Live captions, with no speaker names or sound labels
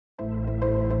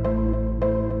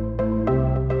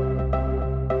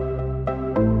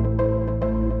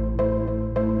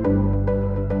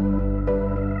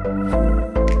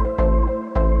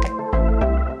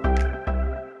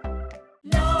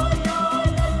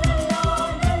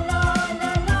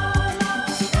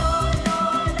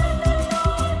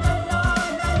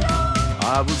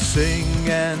I will sing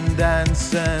and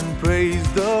dance and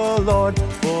praise the Lord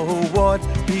for what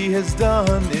He has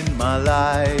done in my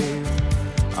life.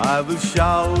 I will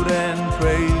shout and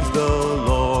praise the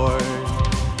Lord.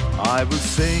 I will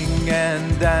sing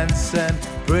and dance and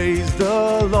praise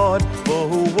the Lord for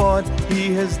what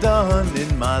He has done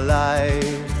in my life.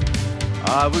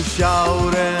 I will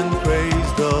shout and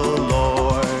praise the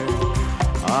Lord.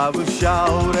 I will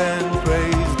shout and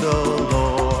praise the Lord.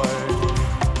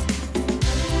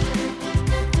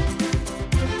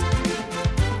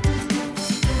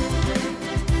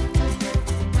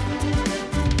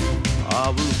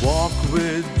 I will walk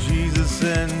with Jesus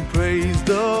and praise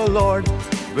the Lord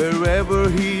wherever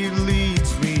He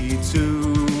leads me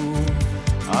to.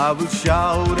 I will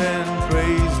shout and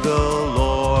praise the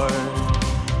Lord.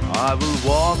 I will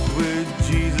walk with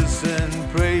Jesus and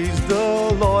praise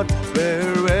the Lord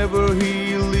wherever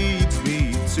He leads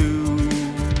me to.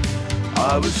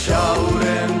 I will shout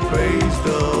and praise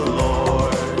the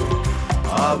Lord.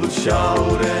 I will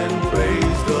shout and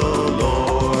praise the Lord.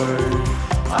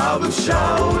 I will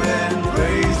shout and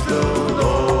praise